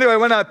 Anyway,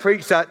 when I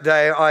preached that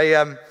day,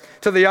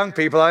 to the young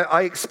people,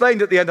 I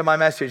explained at the end of my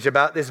message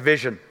about this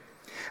vision.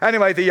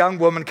 Anyway, the young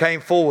woman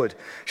came forward.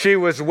 She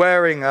was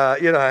wearing, her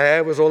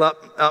hair was all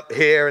up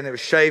here, and it was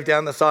shaved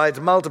down the sides,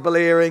 multiple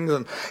earrings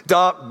and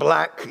dark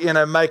black,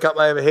 makeup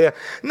over here.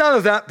 None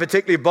of that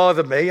particularly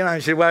bothered me.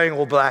 She's wearing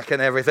all black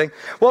and everything.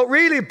 What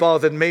really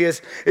bothered me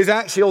is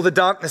actually all the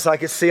darkness I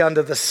could see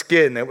under the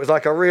skin. It was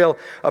like a real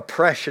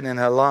oppression in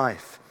her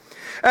life.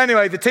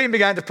 Anyway, the team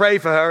began to pray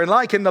for her, and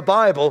like in the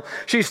Bible,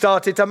 she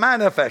started to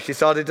manifest. She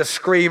started to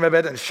scream a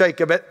bit and shake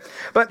a bit,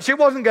 but she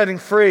wasn't getting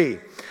free.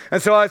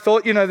 And so I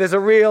thought, there's a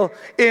real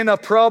inner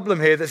problem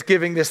here that's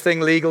giving this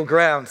thing legal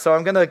ground. So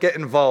I'm going to get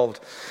involved.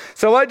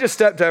 So I just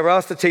stepped over,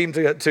 asked the team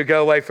to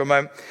go away for a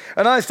moment.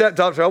 And I stepped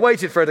up to her. I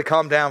waited for her to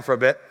calm down for a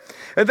bit.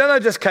 And then I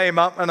just came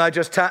up and I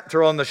just tapped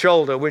her on the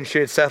shoulder when she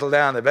had settled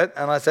down a bit.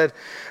 And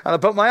I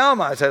put my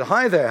arm out. I said,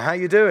 hi there, how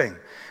you doing?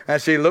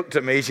 And she looked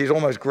at me. She's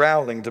almost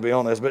growling, to be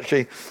honest. But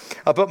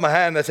I put my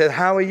hand and I said,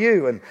 how are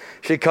you? And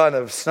she kind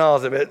of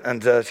snarls a bit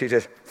and she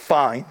says,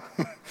 fine.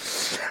 And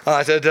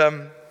I said,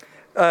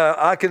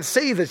 I can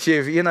see that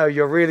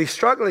you're really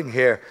struggling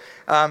here.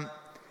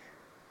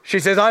 She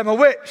says, I'm a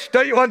witch.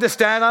 Don't you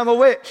understand? I'm a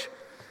witch.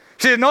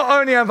 She said, not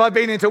only have I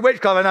been into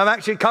witchcraft, and I've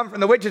actually come from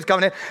the witches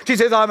coming in. She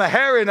says, I'm a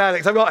heroin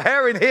addict. I've got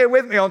heroin here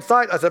with me on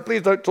site. I said,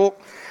 please don't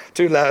talk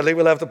too loudly.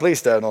 We'll have the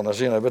police down on us,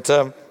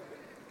 But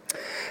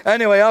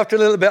Anyway, after a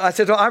little bit, I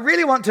said, well, I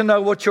really want to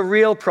know what your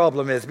real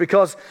problem is,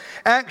 because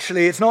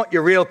actually it's not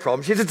your real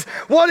problem. She said,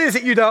 what is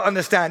it you don't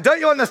understand? Don't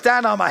you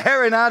understand I'm a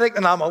heroin addict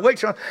and I'm a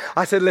witch?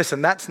 I said,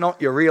 listen, that's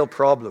not your real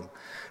problem.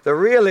 The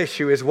real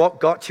issue is what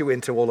got you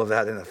into all of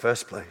that in the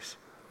first place.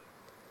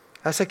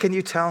 I said, can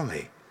you tell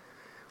me?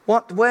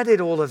 Where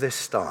did all of this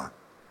start?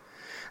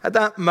 At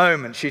that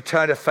moment, she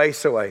turned her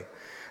face away.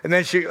 And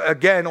then she,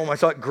 again,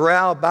 almost like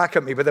growled back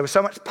at me, but there was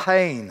so much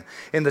pain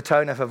in the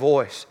tone of her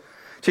voice.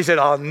 She said,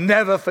 I'll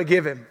never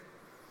forgive him.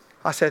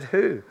 I said,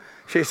 who?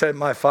 She said,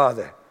 my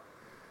father.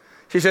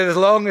 She said, as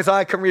long as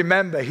I can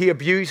remember, he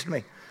abused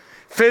me.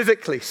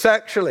 Physically,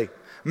 sexually,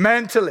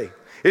 mentally,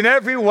 in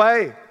every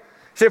way.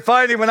 She said,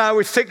 finally, when I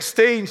was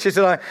 16, she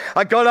said,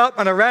 I got up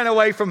and I ran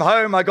away from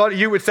home.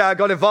 You would say I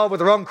got involved with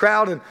the wrong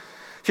crowd. And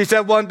she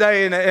said one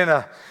day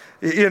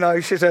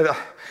she said,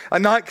 a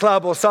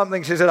nightclub or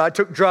something, she said, I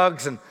took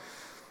drugs and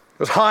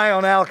was high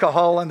on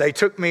alcohol, and they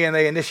took me and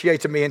they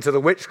initiated me into the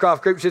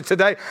witchcraft group. She said,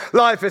 today,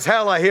 life is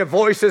hell. I hear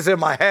voices in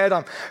my head.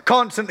 I'm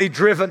constantly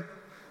driven,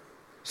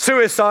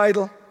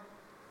 suicidal.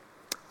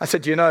 I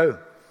said,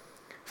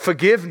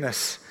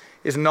 forgiveness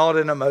is not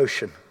an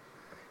emotion.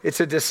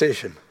 It's a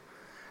decision.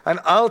 And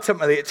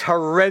ultimately, it's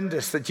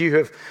horrendous that you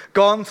have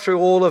gone through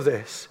all of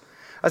this.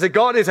 I said,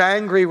 God is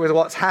angry with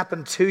what's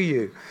happened to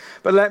you.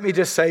 But let me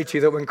just say to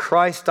you that when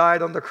Christ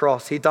died on the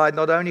cross, he died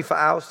not only for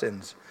our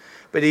sins,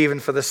 but even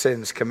for the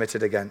sins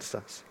committed against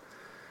us.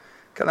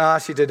 Can I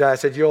ask you today, I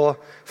said, your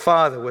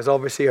father was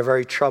obviously a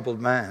very troubled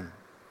man.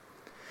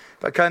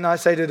 But can I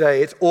say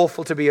today, it's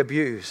awful to be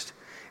abused.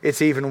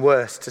 It's even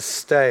worse to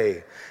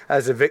stay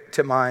as a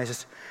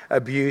victimized,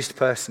 abused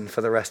person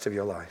for the rest of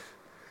your life.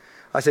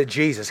 I said,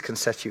 Jesus can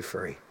set you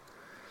free.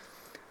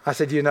 I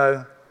said,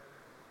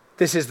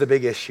 this is the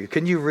big issue.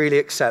 Can you really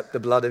accept the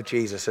blood of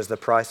Jesus as the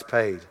price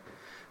paid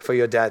for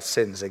your dad's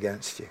sins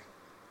against you?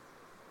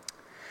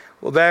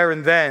 Well, there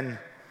and then,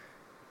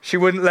 she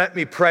wouldn't let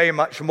me pray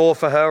much more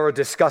for her or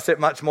discuss it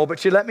much more, but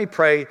she let me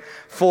pray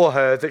for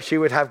her that she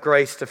would have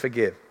grace to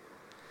forgive.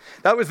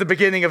 That was the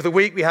beginning of the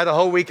week. We had a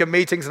whole week of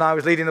meetings, and I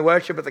was leading the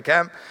worship at the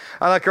camp.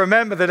 And I can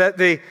remember that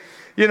at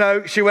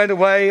she went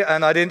away,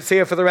 and I didn't see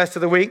her for the rest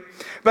of the week.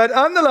 But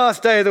on the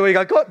last day of the week,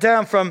 I got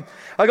down from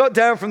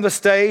the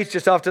stage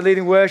just after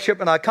leading worship,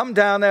 and I come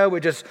down there.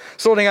 We're just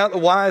sorting out the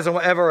wires and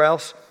whatever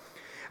else.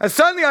 And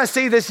suddenly I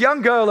see this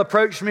young girl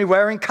approach me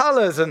wearing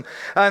colors and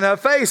her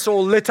face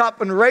all lit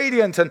up and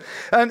radiant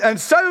and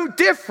so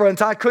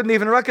different I couldn't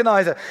even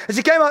recognize her. And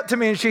she came up to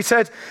me and she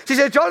said,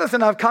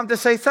 Jonathan, I've come to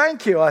say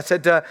thank you. I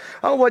said,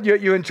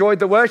 you enjoyed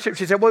the worship?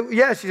 She said, well,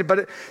 yes. She said, but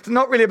it's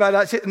not really about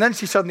that. And then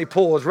she suddenly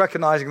paused,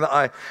 recognizing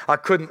that I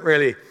couldn't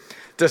really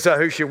discern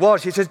who she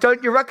was. She says,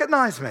 don't you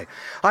recognize me?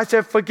 I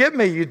said, forgive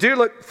me, you do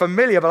look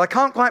familiar, but I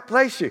can't quite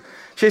place you.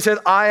 She said,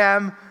 I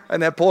am,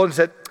 and then paused and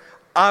said,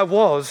 I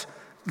was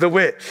the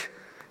witch.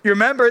 You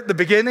remember at the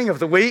beginning of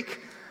the week,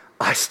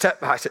 I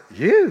stepped back. I said,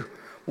 you?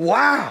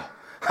 Wow.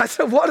 I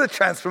said, what a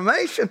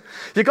transformation.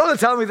 You've got to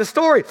tell me the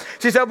story.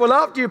 She said, well,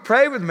 after you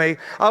prayed with me,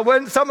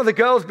 some of the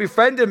girls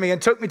befriended me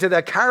and took me to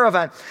their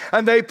caravan,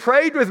 and they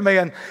prayed with me.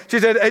 And she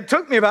said, it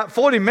took me about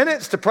 40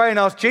 minutes to pray and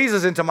ask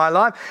Jesus into my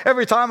life.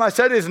 Every time I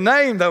said his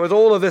name, there was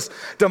all of this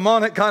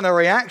demonic kind of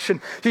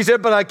reaction. She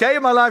said, but I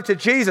gave my life to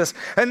Jesus.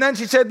 And then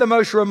she said, the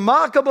most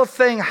remarkable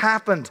thing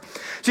happened.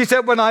 She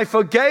said, when I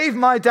forgave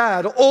my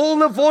dad, all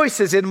the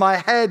voices in my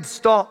head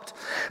stopped.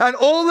 And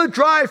all the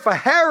drive for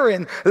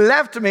heroin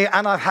left me,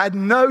 and I've had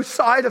no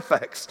side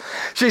effects.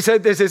 She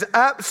said, this is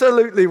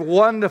absolutely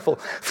wonderful.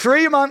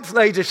 3 months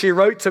later, she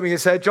wrote to me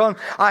and said, John,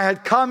 I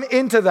had come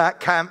into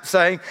that camp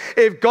saying,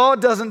 if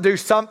God doesn't do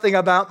something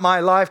about my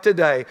life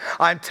today,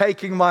 I'm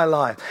taking my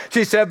life.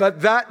 She said,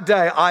 but that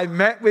day I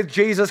met with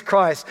Jesus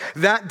Christ,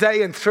 that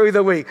day and through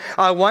the week.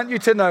 I want you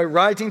to know,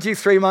 writing to you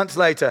 3 months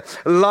later,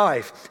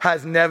 life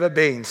has never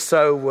been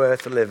so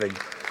worth living.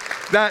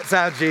 That's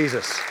our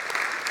Jesus.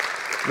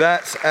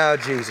 That's our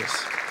Jesus.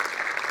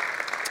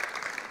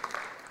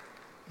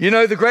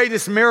 The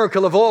greatest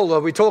miracle of all,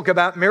 we talk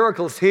about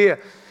miracles here,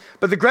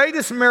 but the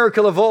greatest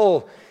miracle of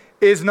all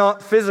is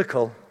not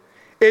physical.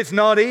 It's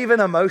not even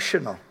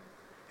emotional.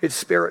 It's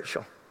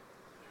spiritual.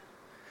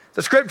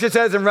 The scripture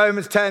says in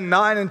Romans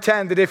 10:9 and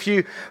 10 that if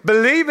you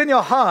believe in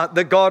your heart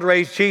that God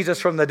raised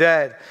Jesus from the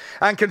dead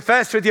and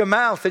confess with your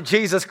mouth that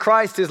Jesus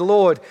Christ is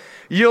Lord,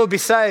 you'll be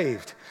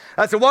saved.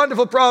 That's a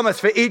wonderful promise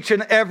for each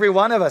and every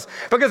one of us.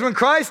 Because when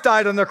Christ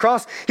died on the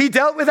cross, he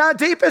dealt with our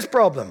deepest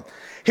problem.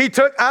 He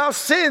took our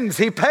sins.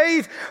 He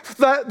paid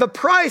the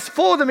price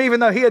for them, even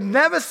though he had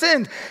never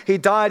sinned. He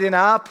died in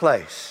our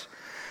place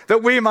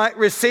that we might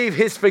receive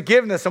his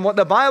forgiveness and what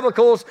the Bible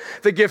calls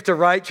the gift of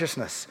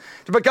righteousness.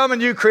 To become a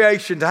new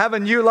creation, to have a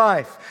new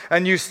life, a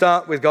new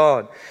start with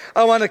God.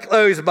 I want to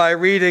close by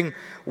reading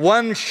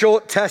one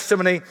short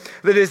testimony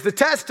that is the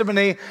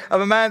testimony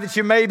of a man that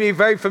you may be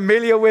very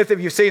familiar with if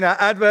you've seen our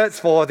adverts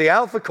for the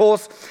Alpha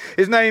course.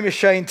 His name is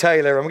Shane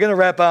Taylor. I'm going to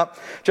wrap up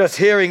just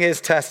hearing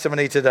his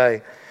testimony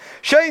today.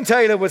 Shane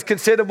Taylor was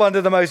considered one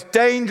of the most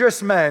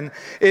dangerous men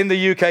in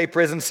the UK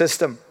prison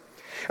system.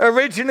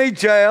 Originally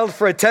jailed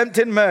for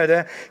attempted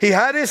murder, he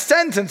had his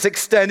sentence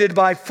extended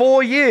by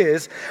 4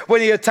 years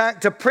when he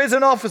attacked a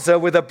prison officer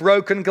with a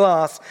broken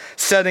glass,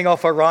 setting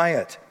off a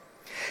riot.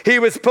 He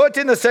was put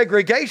in a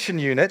segregation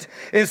unit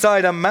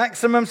inside a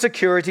maximum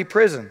security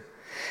prison.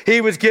 He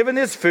was given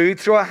his food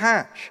through a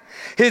hatch.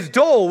 His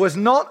door was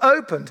not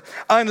opened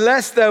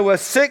unless there were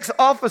 6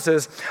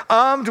 officers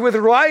armed with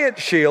riot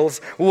shields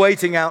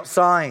waiting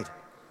outside.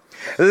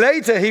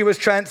 Later, he was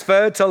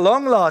transferred to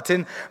Long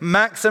Lartin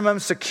Maximum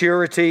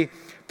Security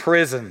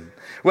Prison,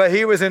 where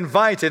he was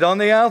invited on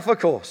the Alpha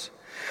course.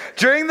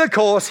 During the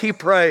course, he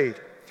prayed,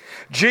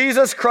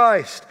 "Jesus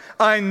Christ,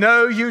 I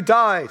know you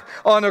died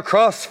on a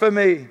cross for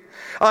me.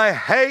 I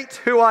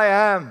hate who I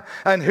am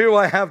and who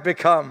I have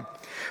become.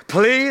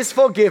 Please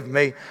forgive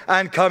me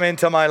and come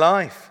into my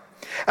life."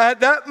 At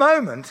that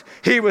moment,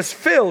 he was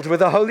filled with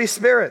the Holy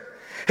Spirit.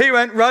 He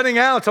went running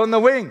out on the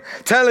wing,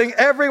 telling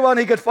everyone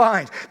he could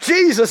find,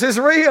 "Jesus is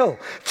real.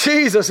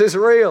 Jesus is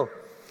real."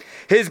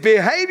 His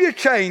behavior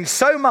changed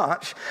so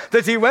much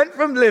that he went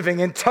from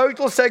living in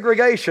total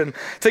segregation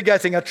to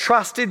getting a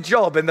trusted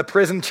job in the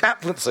prison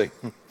chaplaincy.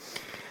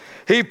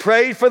 He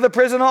prayed for the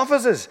prison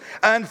officers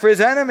and for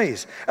his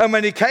enemies. And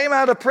when he came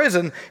out of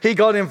prison, he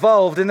got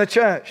involved in the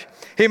church.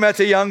 He met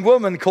a young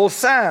woman called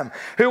Sam,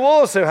 who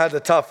also had a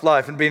tough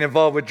life and been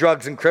involved with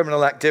drugs and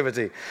criminal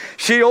activity.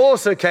 She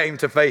also came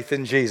to faith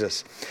in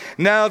Jesus.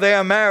 Now they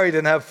are married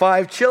and have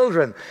 5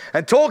 children.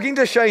 And talking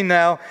to Shane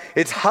now,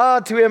 it's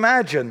hard to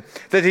imagine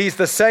that he's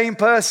the same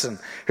person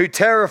who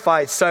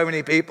terrified so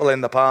many people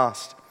in the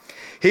past.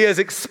 He has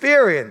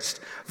experienced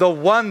the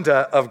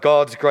wonder of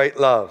God's great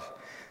love.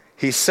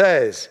 He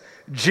says,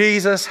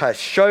 "Jesus has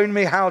shown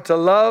me how to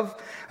love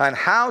and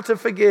how to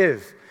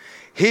forgive.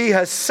 He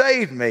has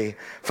saved me,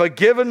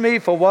 forgiven me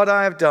for what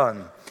I have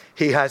done.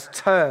 He has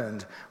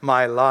turned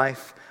my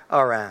life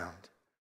around."